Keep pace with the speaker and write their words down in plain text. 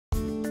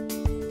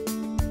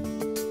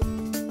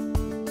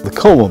The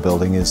Colmore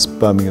Building is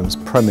Birmingham's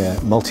premier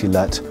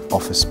multi-let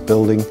office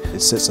building.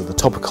 It sits at the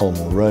top of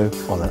Colmore Row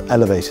on an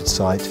elevated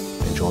site,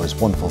 enjoys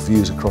wonderful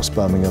views across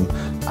Birmingham,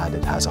 and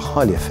it has a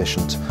highly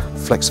efficient,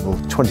 flexible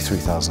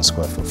 23,000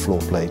 square foot floor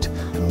plate.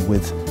 And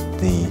with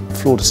the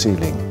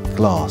floor-to-ceiling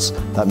glass,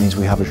 that means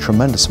we have a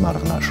tremendous amount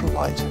of natural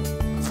light.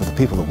 For the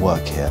people that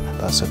work here,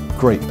 that's a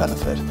great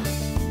benefit.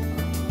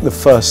 The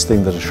first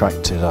thing that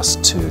attracted us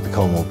to the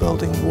Colmore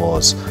Building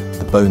was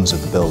the bones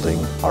of the building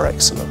are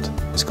excellent.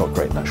 It's got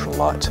great natural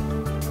light,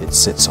 it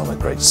sits on a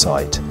great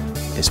site,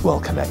 it's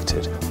well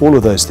connected. All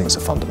of those things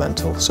are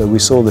fundamental, so we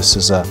saw this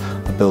as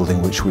a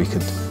building which we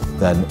could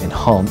then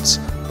enhance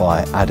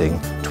by adding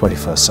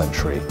 21st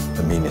century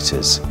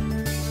amenities.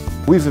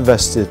 We've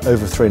invested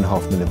over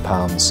 £3.5 million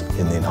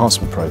in the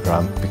enhancement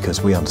programme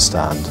because we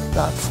understand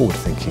that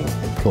forward-thinking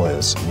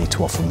employers need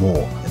to offer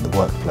more in the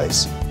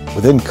workplace.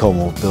 Within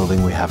Colmore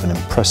Building we have an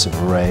impressive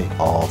array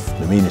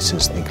of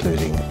amenities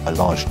including a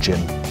large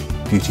gym,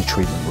 beauty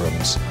treatment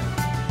rooms,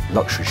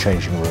 luxury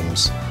changing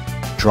rooms,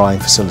 drying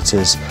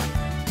facilities,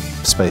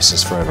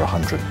 spaces for over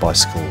 100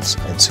 bicycles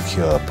and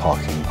secure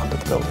parking under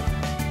the building,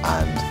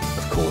 and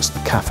of course the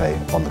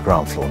cafe on the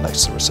ground floor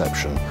next to the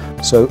reception.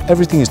 So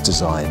everything is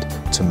designed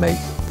to make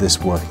this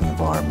working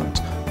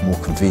environment more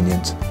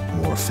convenient,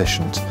 more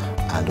efficient,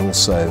 and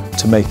also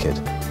to make it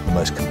the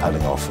most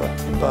compelling offer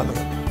in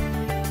Birmingham.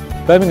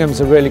 Birmingham's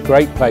a really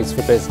great place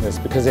for business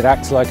because it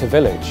acts like a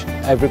village.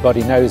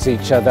 Everybody knows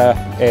each other,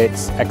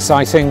 it's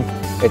exciting,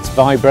 it's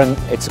vibrant,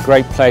 it's a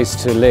great place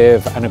to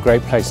live and a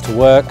great place to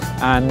work,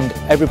 and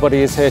everybody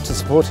is here to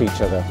support each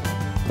other.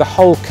 The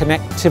whole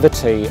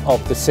connectivity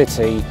of the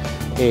city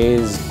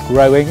is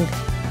growing.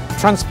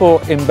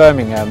 Transport in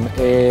Birmingham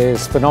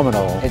is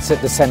phenomenal. It's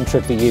at the centre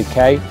of the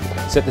UK,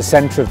 it's at the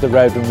centre of the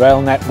road and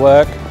rail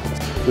network.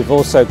 We've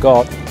also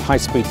got High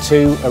Speed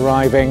 2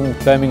 arriving.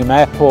 Birmingham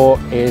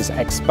Airport is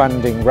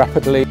expanding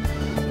rapidly.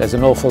 There's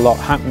an awful lot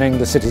happening.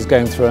 The city's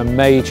going through a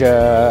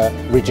major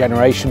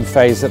regeneration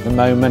phase at the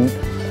moment.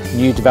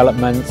 New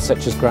developments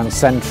such as Grand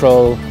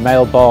Central,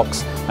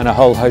 Mailbox, and a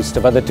whole host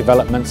of other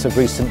developments have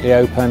recently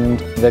opened.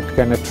 They're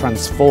going to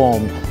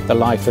transform the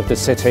life of the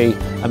city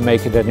and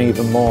make it an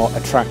even more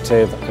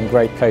attractive and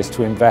great place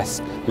to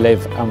invest,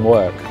 live and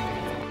work.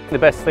 The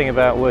best thing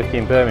about working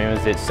in Birmingham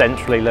is it's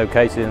centrally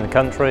located in the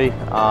country.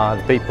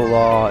 The people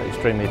are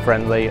extremely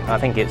friendly. I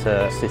think it's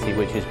a city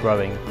which is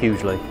growing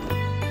hugely.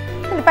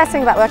 The best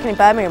thing about working in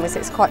Birmingham is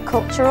it's quite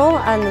cultural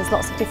and there's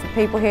lots of different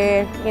people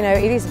here. You know,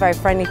 it is a very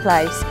friendly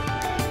place.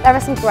 There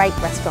are some great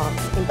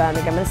restaurants in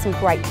Birmingham and there's some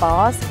great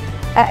bars.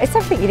 It's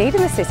everything you need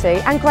in the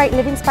city and great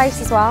living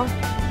space as well.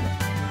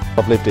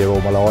 I've lived here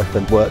all my life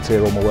and worked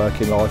here all my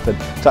working life, and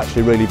it's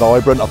actually really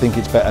vibrant. I think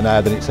it's better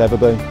now than it's ever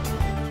been.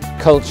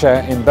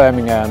 Culture in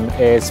Birmingham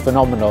is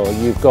phenomenal.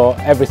 You've got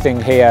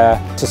everything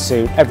here to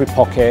suit every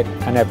pocket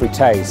and every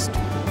taste.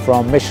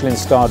 From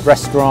Michelin-starred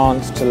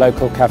restaurants to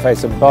local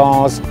cafes and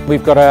bars.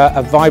 We've got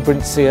a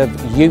vibrancy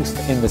of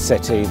youth in the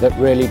city that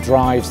really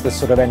drives the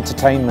sort of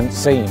entertainment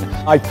scene.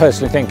 I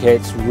personally think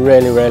it's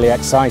really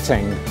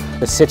exciting.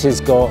 The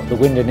city's got the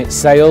wind in its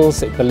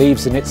sails, it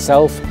believes in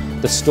itself,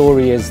 the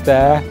story is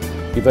there.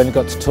 You've only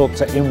got to talk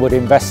to inward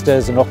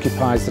investors and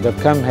occupiers that have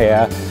come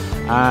here,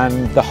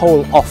 and the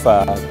whole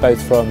offer,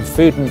 both from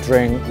food and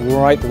drink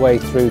right the way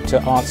through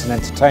to arts and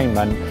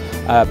entertainment,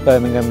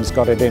 Birmingham's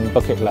got it in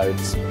bucket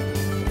loads.